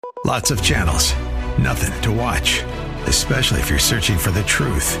Lots of channels, nothing to watch, especially if you're searching for the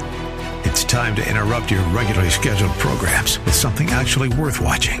truth. It's time to interrupt your regularly scheduled programs with something actually worth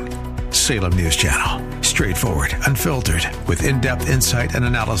watching. Salem News Channel. Straightforward, unfiltered, with in-depth insight and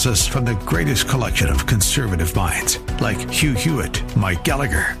analysis from the greatest collection of conservative minds like Hugh Hewitt, Mike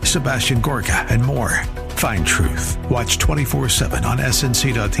Gallagher, Sebastian Gorka, and more. Find truth. Watch 24/7 on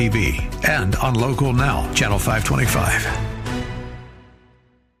snc.tv and on Local Now, Channel 525.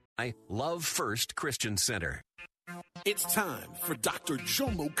 Love First Christian Center. It's time for Dr.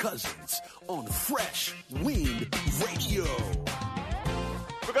 Jomo Cousins on Fresh Wind Radio.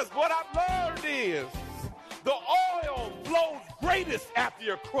 Because what I've learned is the oil flows greatest after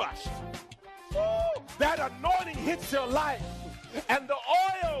you're crushed. Woo! That anointing hits your life. And the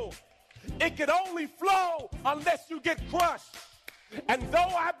oil, it can only flow unless you get crushed. And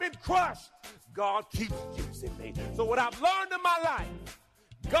though I've been crushed, God keeps using me. So what I've learned in my life,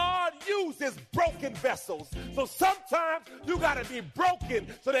 God uses broken vessels. So sometimes you got to be broken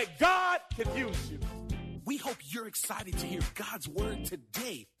so that God can use you. We hope you're excited to hear God's word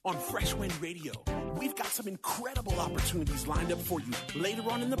today on Fresh Wind Radio. We've got some incredible opportunities lined up for you later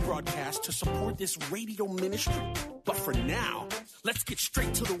on in the broadcast to support this radio ministry. But for now, let's get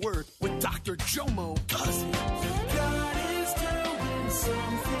straight to the word with Dr. Jomo Cousins. God is doing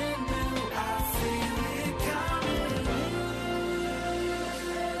something new. I feel it coming.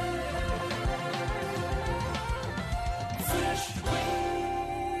 Fresh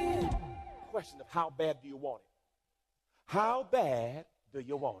Wind. Question of how bad do you want it? How bad do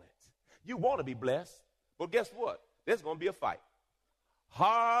you want it? You want to be blessed, but guess what? There's going to be a fight.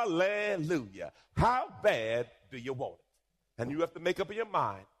 Hallelujah. How bad do you want it? And you have to make up in your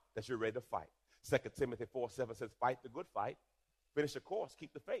mind that you're ready to fight. 2 Timothy 4:7 says, fight the good fight, finish the course,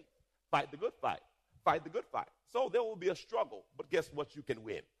 keep the faith. Fight the good fight, fight the good fight. So there will be a struggle, but guess what? You can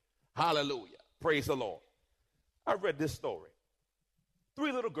win. Hallelujah. Praise the Lord. I read this story.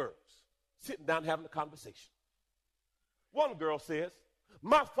 3 little girls sitting down having a conversation. One girl says,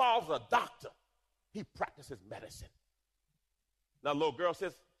 my father's a doctor. He practices medicine. Now, little girl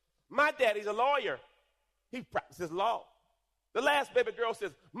says, my daddy's a lawyer. He practices law. The last baby girl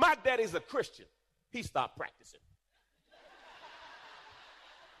says, my daddy's a Christian. He stopped practicing.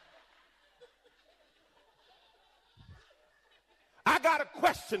 I got a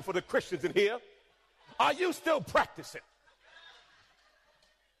question for the Christians in here. Are you still practicing?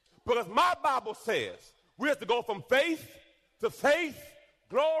 Because my Bible says we have to go from faith to faith,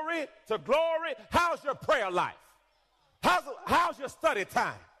 glory to glory. How's your prayer life? How's your study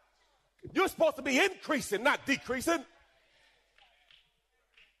time? You're supposed to be increasing, not decreasing.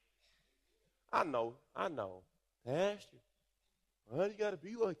 I know. Pastor, why you got to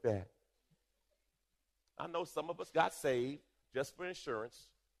be like that? I know some of us got saved just for insurance.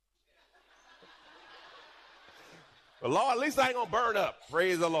 But Lord, at least I ain't going to burn up.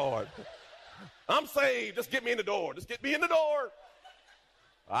 Praise the Lord. I'm saved. Just get me in the door. Just get me in the door.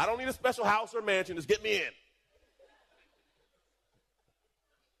 I don't need a special house or mansion. Just get me in.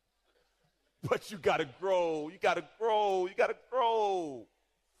 But you got to grow. You got to grow. You got to grow.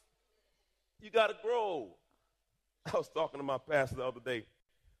 You got to grow. I was talking to my pastor the other day,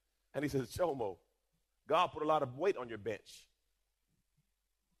 and he says, Jomo, God put a lot of weight on your bench.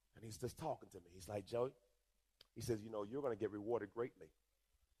 And he's just talking to me. He's like, Joey, he says, you know, you're going to get rewarded greatly.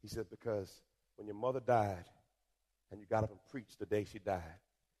 He said, because when your mother died and you got up and preached the day she died,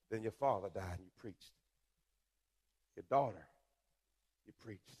 then your father died and you preached. Your daughter, you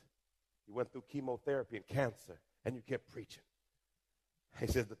preached. You went through chemotherapy and cancer and you kept preaching. He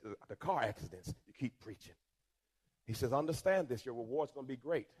says, the car accidents, you keep preaching. He says, understand this, your reward's going to be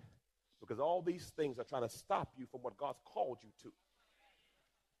great because all these things are trying to stop you from what God's called you to.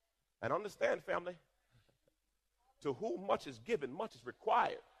 And understand, family, to whom much is given, much is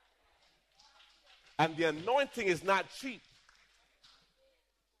required. And the anointing is not cheap.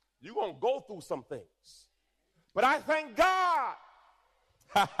 You're going to go through some things. But I thank God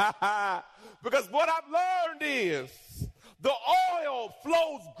because what I've learned is the oil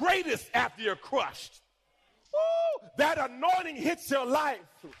flows greatest after you're crushed. Ooh, that anointing hits your life.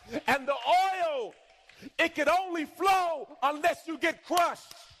 And the oil, it can only flow unless you get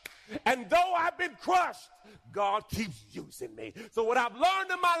crushed. And though I've been crushed, God keeps using me. So what I've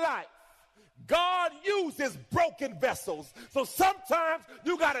learned in my life, God uses broken vessels. So sometimes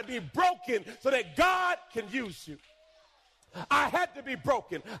you got to be broken so that God can use you. I had to be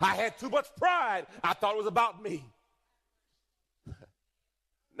broken. I had too much pride. I thought it was about me.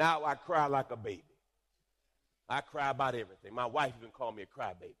 Now I cry like a baby. I cry about everything. My wife even called me a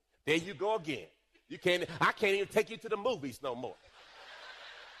crybaby. There you go again. I can't even take you to the movies no more.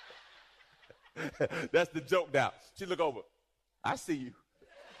 That's the joke now. She look over. I see you.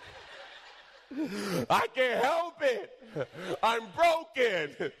 I can't help it. I'm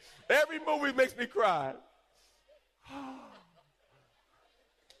broken. Every movie makes me cry.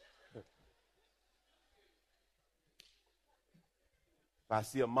 If I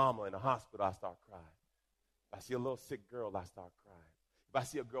see a mama in a hospital, I start crying. If I see a little sick girl, I start crying. If I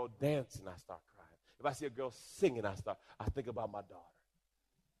see a girl dancing, I start crying. If I see a girl singing, I think about my daughter.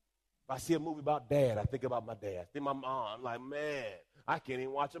 If I see a movie about dad, I think about my dad. I think my mom. I'm like, man, I can't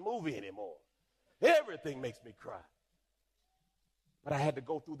even watch a movie anymore. Everything makes me cry. But I had to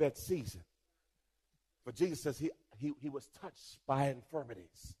go through that season. For Jesus says he was touched by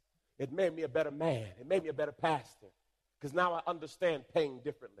infirmities. It made me a better man. It made me a better pastor. Because now I understand pain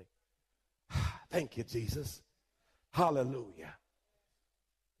differently. Thank you, Jesus. Hallelujah.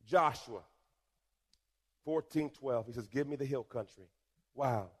 Joshua 14:12. He says, give me the hill country.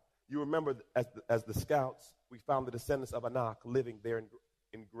 Wow. You remember as the scouts, we found the descendants of Anak living there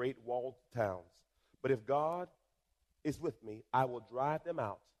in great walled towns. But if God is with me, I will drive them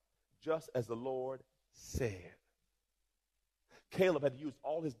out, just as the Lord said. Caleb had used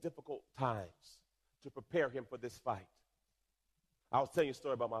all his difficult times to prepare him for this fight. I was telling you a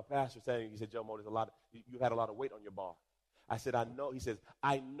story about my pastor saying, he said, Joe Mo, you had a lot of weight on your bar. I said, I know. He says,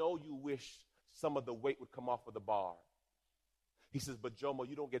 I know you wish some of the weight would come off of the bar. He says, but Jomo,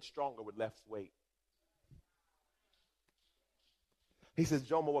 you don't get stronger with less weight. He says,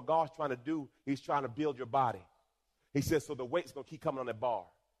 Jomo, what God's trying to do, he's trying to build your body. He says, so the weight's going to keep coming on that bar,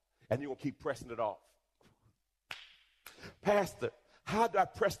 and you're going to keep pressing it off. Pastor, how do I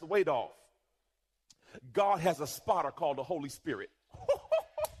press the weight off? God has a spotter called the Holy Spirit.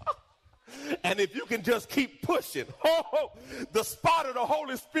 And if you can just keep pushing, the spotter of the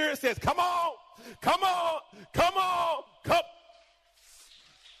Holy Spirit says, come on, come on, come on, come.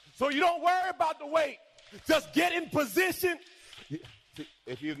 So you don't worry about the weight. Just get in position.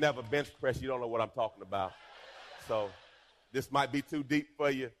 If you've never bench pressed, you don't know what I'm talking about. So this might be too deep for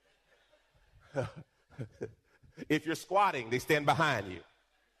you. If you're squatting, they stand behind you.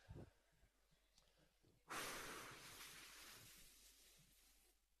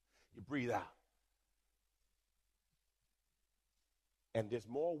 You breathe out. And there's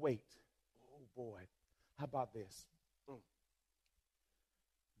more weight. Oh, boy. How about this?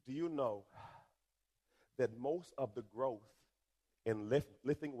 Do you know that most of the growth in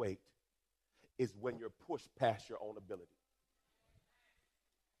lifting weight is when you're pushed past your own ability?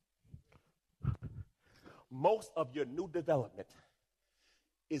 Most of your new development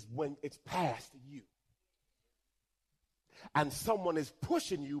is when it's past you. And someone is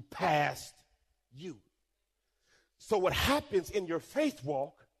pushing you past you. So what happens in your faith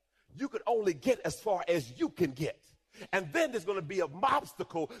walk, you could only get as far as you can get. And then there's going to be an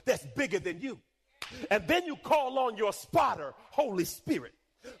obstacle that's bigger than you. And then you call on your spotter, Holy Spirit.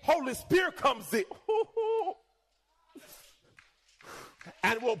 Holy Spirit comes in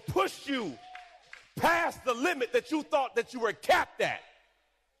and will push you past the limit that you thought that you were capped at.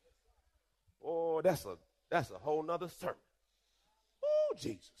 Oh, that's a whole nother sermon. Oh,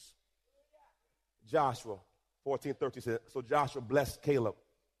 Jesus. Joshua 14:13 says, so Joshua blessed Caleb,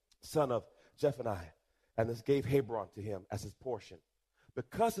 son of Jephunneh, and this gave Hebron to him as his portion.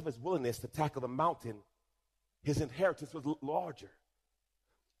 Because of his willingness to tackle the mountain, his inheritance was larger.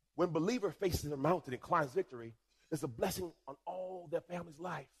 When a believer faces a mountain and climbs victory, it's a blessing on all their family's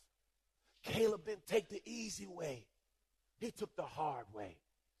life. Caleb didn't take the easy way. He took the hard way.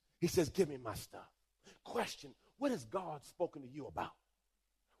 He says, give me my stuff. Question, what has God spoken to you about?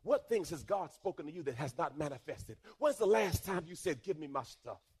 What things has God spoken to you that has not manifested? When's the last time you said, give me my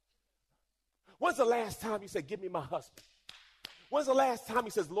stuff? When's the last time you said, give me my husband? When's the last time he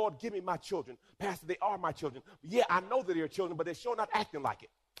says, Lord, give me my children? Pastor, they are my children. Yeah, I know that they're children, but they're sure not acting like it.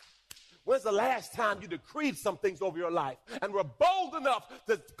 When's the last time you decreed some things over your life and were bold enough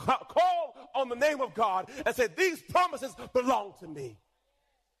to call on the name of God and say, these promises belong to me?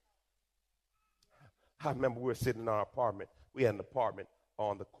 I remember we were sitting in our apartment. We had an apartment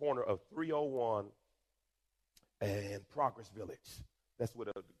on the corner of 301 and Progress Village. That's where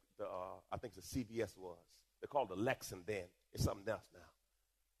I think the CVS was. They called it Lexington then. It's something else now.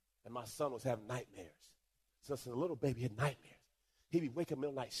 And my son was having nightmares. So since the little baby had nightmares, he'd be waking up in the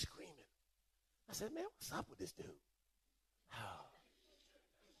middle of the night screaming. I said, man, what's up with this dude? Oh.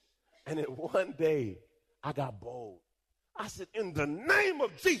 And then one day, I got bold. I said, in the name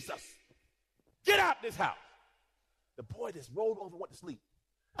of Jesus, get out this house. The boy just rolled over and went to sleep.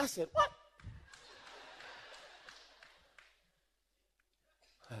 I said, what?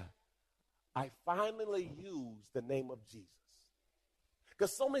 I finally used the name of Jesus.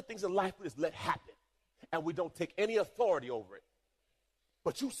 Because so many things in life we just let happen, and we don't take any authority over it.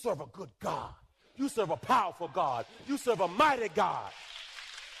 But you serve a good God. You serve a powerful God. You serve a mighty God.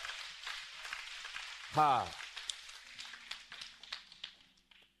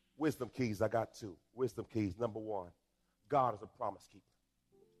 Wisdom keys, I got two. Wisdom keys, number one, God is a promise keeper.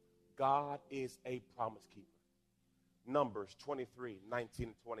 God is a promise keeper. Numbers 23, 19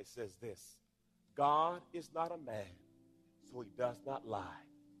 and 20 says this: God is not a man, so he does not lie.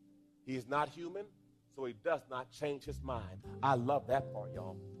 He is not human, so he does not change his mind. I love that part,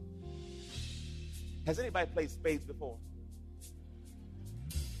 y'all. Has anybody played spades before?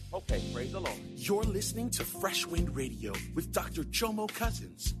 Okay, praise the Lord. You're listening to Fresh Wind Radio with Dr. Jomo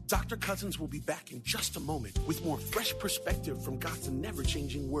Cousins. Dr. Cousins will be back in just a moment with more fresh perspective from God's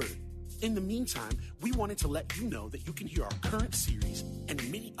never-changing word. In the meantime, we wanted to let you know that you can hear our current series and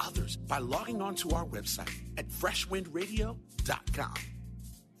many others by logging on to our website at freshwindradio.com.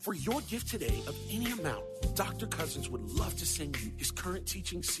 For your gift today of any amount, Dr. Cousins would love to send you his current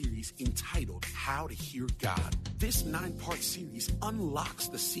teaching series entitled How to Hear God. This 9-part series unlocks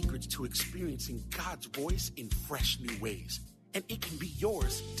the secrets to experiencing God's voice in fresh new ways. And it can be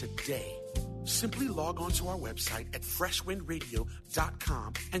yours today. Simply log on to our website at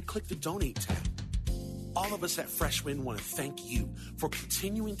freshwindradio.com and click the Donate tab. All of us at Freshwind want to thank you for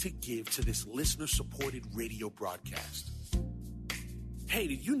continuing to give to this listener-supported radio broadcast. Hey,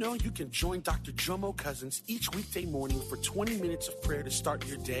 did you know you can join Dr. Jomo Cousins each weekday morning for 20 minutes of prayer to start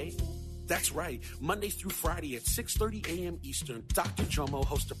your day? That's right. Monday through Friday at 6:30 a.m. Eastern, Dr. Jomo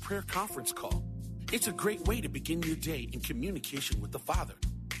hosts a prayer conference call. It's a great way to begin your day in communication with the Father.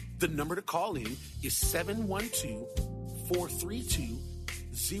 The number to call in is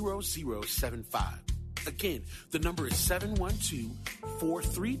 712-432-0075. Again, the number is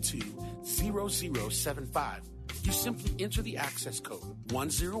 712-432-0075. You simply enter the access code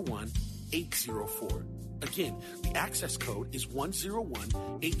 101804. Again, the access code is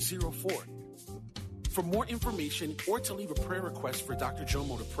 101804. For more information or to leave a prayer request for Dr.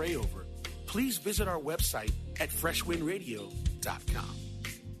 Jomo to pray over, please visit our website at freshwindradio.com.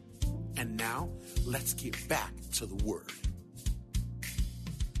 And now, let's get back to the Word.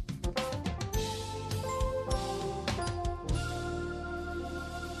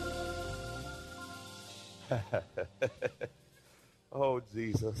 Oh,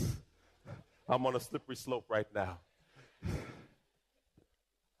 Jesus. I'm on a slippery slope right now.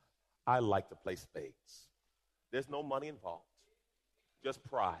 I like to play spades. There's no money involved, just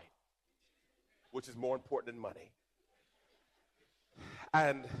pride, which is more important than money.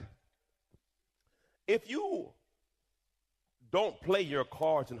 And if you don't play your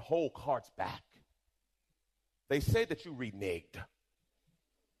cards and hold cards back, they say that you reneged.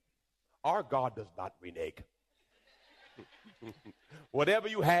 Our God does not renege. Whatever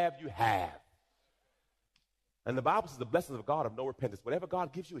you have, you have. And the Bible says the blessings of God of no repentance. Whatever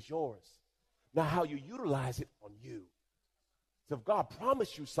God gives you is yours. Now, how you utilize it on you. So if God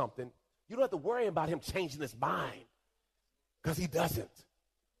promised you something, you don't have to worry about him changing his mind, because he doesn't.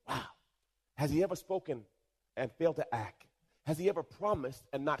 Wow. Has he ever spoken and failed to act? Has he ever promised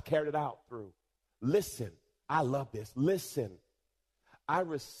and not carried it out through? Listen, I love this. Listen, I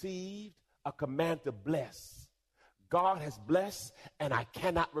received a command to bless. God has blessed, and I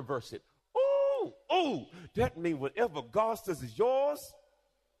cannot reverse it. Ooh, that means whatever God says is yours.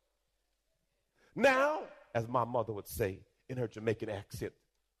 Now, as my mother would say in her Jamaican accent,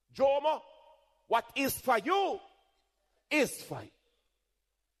 Joma, what is for you is for you.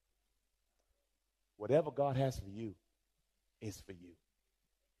 Whatever God has for you is for you.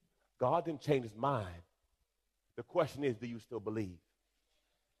 God didn't change his mind. The question is, do you still believe?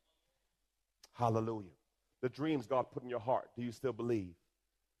 Hallelujah. The dreams God put in your heart, do you still believe?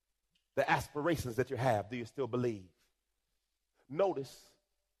 The aspirations that you have, do you still believe? Notice,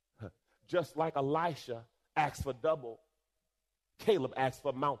 just like Elisha asked for double, Caleb asked for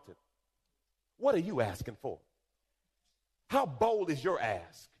a mountain. What are you asking for? How bold is your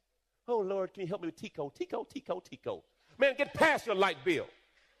ask? Oh, Lord, can you help me with Tico? Man, get past your light bill.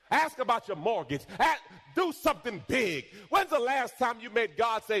 Ask about your mortgage. Do something big. When's the last time you made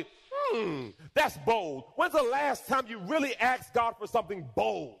God say, that's bold? When's the last time you really asked God for something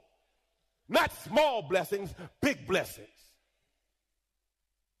bold? Not small blessings, big blessings.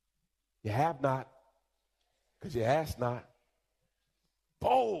 You have not, because you ask not.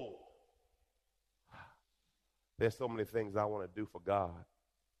 Bold. There's so many things I want to do for God.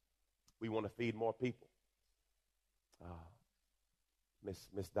 We want to feed more people.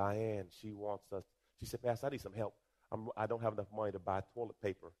 Miss Diane, she wants us. She said, Pastor, I need some help. I don't have enough money to buy toilet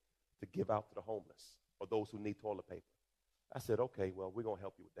paper to give out to the homeless or those who need toilet paper. I said, okay, well, we're going to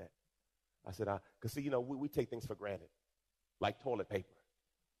help you with that. I said, because, see, we take things for granted, like toilet paper.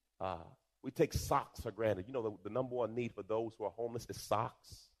 We take socks for granted. The number one need for those who are homeless is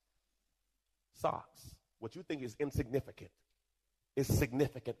socks. Socks. What you think is insignificant is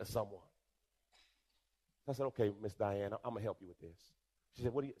significant to someone. I said, okay, Miss Diane, I'm going to help you with this. She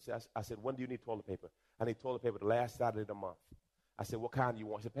said, what do you say? I said, when do you need toilet paper? I need toilet paper the last Saturday of the month. I said, what kind do you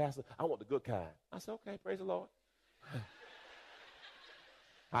want? She said, Pastor, I want the good kind. I said, okay, praise the Lord.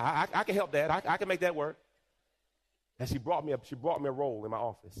 I can help that. I can make that work. And she brought me a roll in my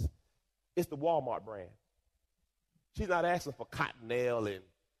office. It's the Walmart brand. She's not asking for Cottonelle and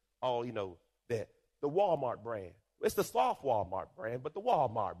all, that. The Walmart brand. It's the soft Walmart brand, but the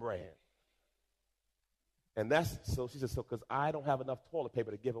Walmart brand. And so she said, because I don't have enough toilet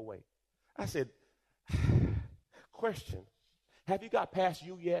paper to give away. I said, question, have you got past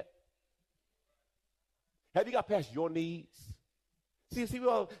you yet? Have you got past your needs? See,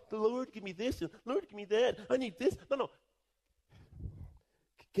 well, the Lord give me this, and Lord give me that. I need this. No.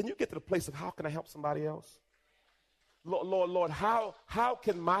 Can you get to the place of how can I help somebody else? Lord, how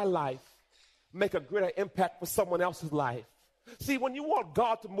can my life make a greater impact for someone else's life? See, when you want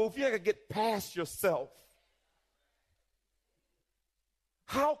God to move, you got to get past yourself.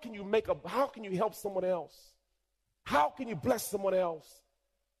 How can you help someone else? How can you bless someone else?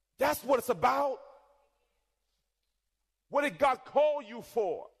 That's what it's about. What did God call you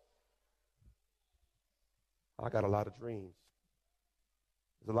for? I got a lot of dreams.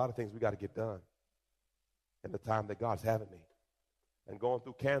 There's a lot of things we got to get done in the time that God's having me. And going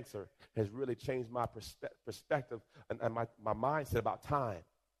through cancer has really changed my perspective and my mindset about time.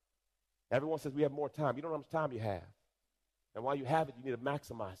 Everyone says we have more time. You don't know how much time you have. And while you have it, you need to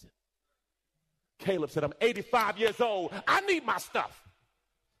maximize it. Caleb said, I'm 85 years old. I need my stuff.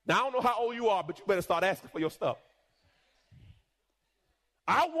 Now, I don't know how old you are, but you better start asking for your stuff.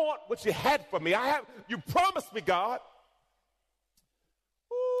 I want what you had for me. You promised me, God.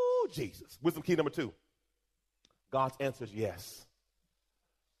 Ooh, Jesus. Wisdom key number 2. God's answer is yes.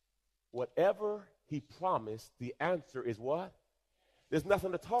 Whatever he promised, the answer is what? There's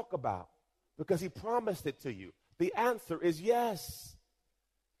nothing to talk about because he promised it to you. The answer is yes.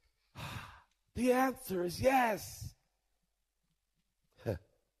 The answer is yes.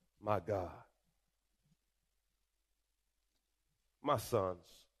 My God. My sons.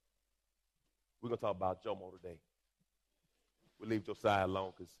 We're going to talk about Jomo today. We'll leave Josiah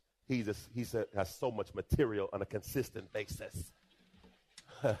alone because he has so much material on a consistent basis.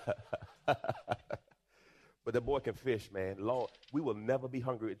 But that boy can fish, man. Lord, we will never be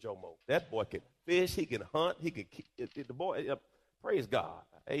hungry at Jomo. That boy can fish. He can hunt. He can. The boy, praise God.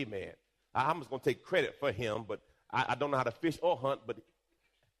 Amen. I'm just going to take credit for him, but I don't know how to fish or hunt, but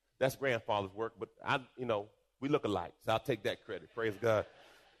that's grandfather's work. But we look alike, so I'll take that credit. Praise God.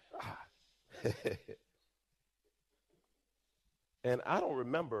 And I don't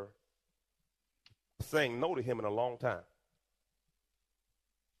remember saying no to him in a long time.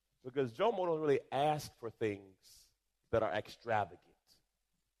 Because Jomo don't really ask for things that are extravagant.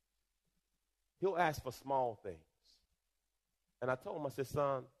 He'll ask for small things. And I told him, I said,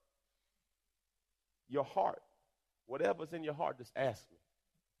 son, your heart, whatever's in your heart, just ask me.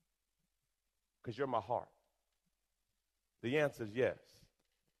 Because you're my heart. The answer is yes.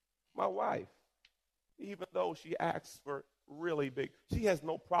 My wife, even though she asks for really big, she has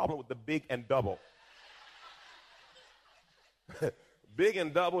no problem with the big and double. Big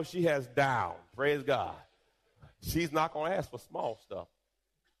and double, she has down. Praise God. She's not going to ask for small stuff.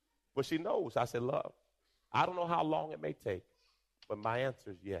 But she knows. I said, love, I don't know how long it may take, but my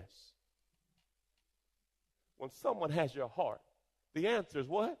answer is yes. When someone has your heart, the answer is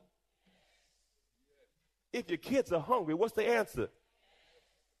what? If your kids are hungry, what's the answer?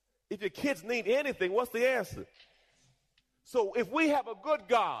 If your kids need anything, what's the answer? So if we have a good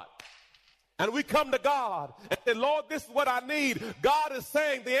God, and we come to God and say, Lord, this is what I need. God is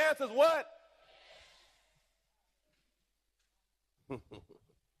saying the answer is what?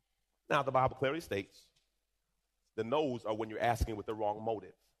 Now, the Bible clearly states the no's are when you're asking with the wrong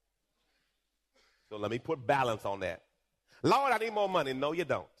motive. So let me put balance on that. Lord, I need more money. No, you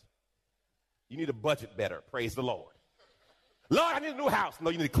don't. You need to budget better. Praise the Lord. Lord, I need a new house. No,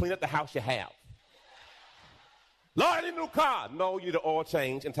 you need to clean up the house you have. Lord, I need a new car. No, you need an oil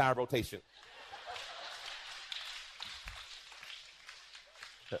change and tire rotation.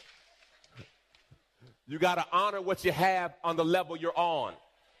 You got to honor what you have on the level you're on.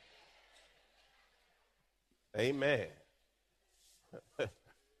 Amen.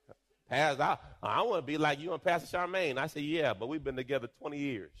 Pastor, I want to be like you and Pastor Charmaine. I say, yeah, but we've been together 20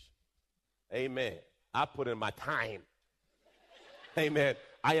 years. Amen. I put in my time. Amen.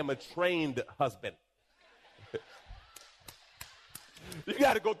 I am a trained husband. You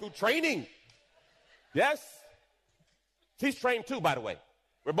got to go through training. Yes? She's trained too, by the way.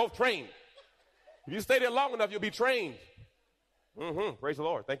 We're both trained. If you stay there long enough, you'll be trained. Praise the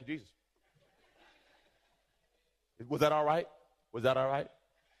Lord. Thank you, Jesus. Was that all right? Was that all right?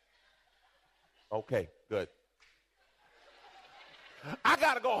 Okay, good. I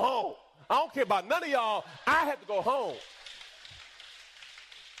got to go home. I don't care about none of y'all. I have to go home.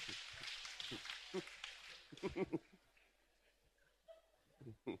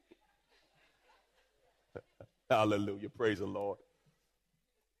 Hallelujah. Praise the Lord.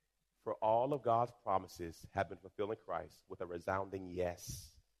 For all of God's promises have been fulfilled in Christ with a resounding yes.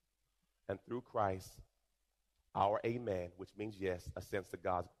 And through Christ, our amen, which means yes, ascends to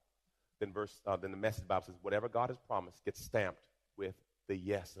God. Then the Message Bible says, whatever God has promised gets stamped with the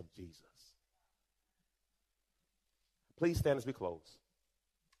yes of Jesus. Please stand as we close.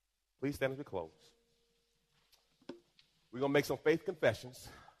 Please stand as we close. We're going to make some faith confessions,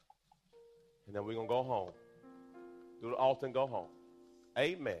 and then we're going to go home. Do the altar and go home.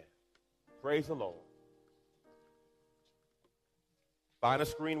 Amen. Praise the Lord. Find a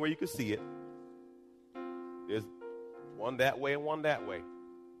screen where you can see it. There's one that way and one that way.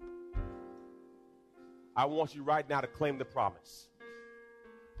 I want you right now to claim the promise.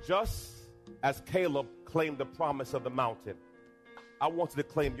 Just as Caleb claimed the promise of the mountain, I want you to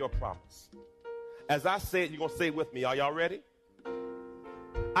claim your promise. As I say it, you're going to say it with me. Are y'all ready?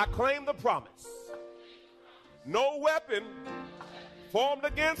 I claim the promise. No weapon formed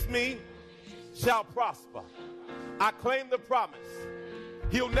against me shall prosper. I claim the promise.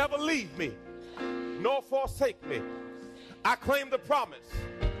 He'll never leave me nor forsake me. I claim the promise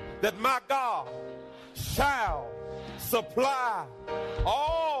that my God shall supply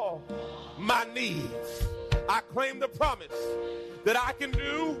all my needs. I claim the promise that I can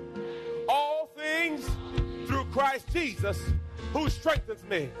do all things through Christ Jesus who strengthens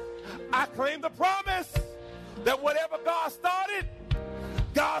me. I claim the promise that whatever God started,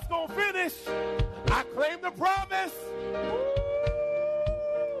 God's going to finish. I claim the promise.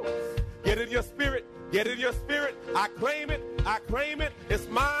 Get in your spirit. Get in your spirit. I claim it. I claim it. It's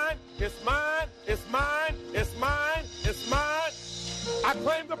mine. It's mine. It's mine. It's mine. It's mine. I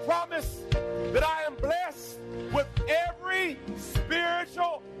claim the promise that I am blessed with every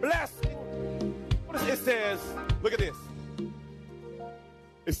spiritual blessing. It says, look at this.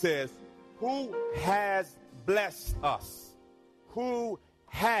 It says, who has blessed us? Who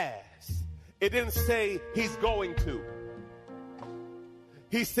has? It didn't say he's going to.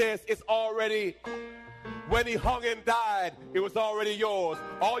 He says it's already, when he hung and died, it was already yours.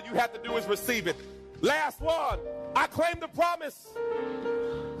 All you have to do is receive it. Last one. I claim the promise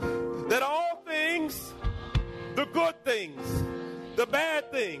that all things, the good things, the bad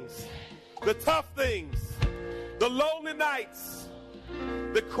things, the tough things, the lonely nights,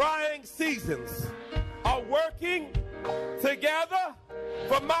 the crying seasons are working together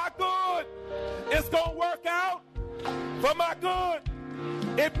for my good. It's going to work out for my good.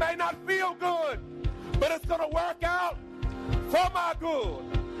 It may not feel good, but it's going to work out for my good.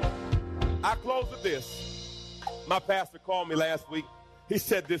 I close with this. My pastor called me last week. He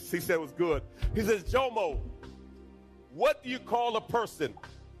said this. He said it was good. He says, Jomo, what do you call a person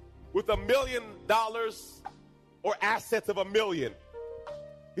with $1 million or assets of $1 million?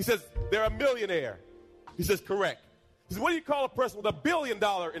 He says, they're a millionaire. He says, correct. He says, what do you call a person with $1 billion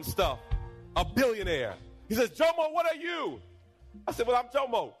in stuff? A billionaire. He says, Jomo, what are you? I said, well, I'm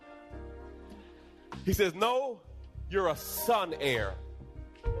Jomo. He says, no, you're a son heir.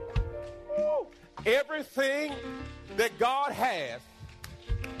 Everything that God has,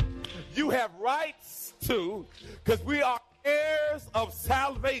 you have rights to, because we are heirs of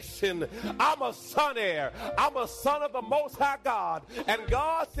salvation. I'm a son heir. I'm a son of the Most High God. And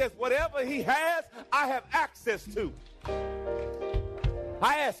God says whatever he has, I have access to.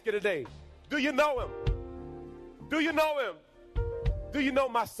 I ask you today, do you know him? Do you know him? Do you know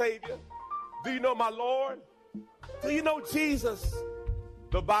my Savior? Do you know my Lord? Do you know Jesus?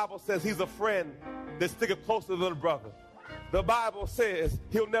 The Bible says he's a friend that sticketh close to the little brother. The Bible says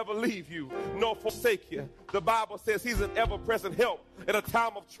he'll never leave you nor forsake you. The Bible says he's an ever-present help in a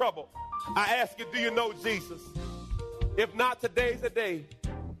time of trouble. I ask you, do you know Jesus? If not, today's the day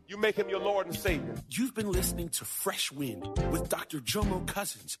you make him your Lord and Savior. You've been listening to Fresh Wind with Dr. Jomo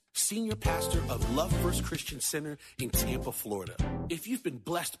Cousins, Senior Pastor of Love First Christian Center in Tampa, Florida. If you've been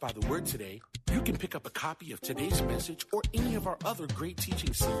blessed by the word today, you can pick up a copy of today's message or any of our other great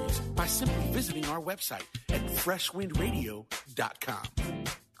teaching series by simply visiting our website at freshwindradio.com.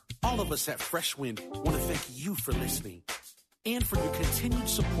 All of us at Fresh Wind want to thank you for listening. and for your continued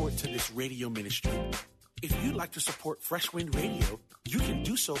support to this radio ministry. If you'd like to support Fresh Wind Radio, you can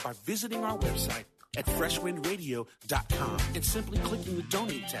do so by visiting our website at freshwindradio.com and simply clicking the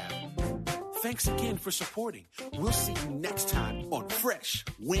Donate tab. Thanks again for supporting. We'll see you next time on Fresh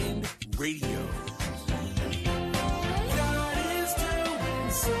Wind Radio. God is doing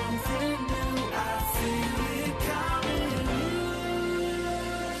something new.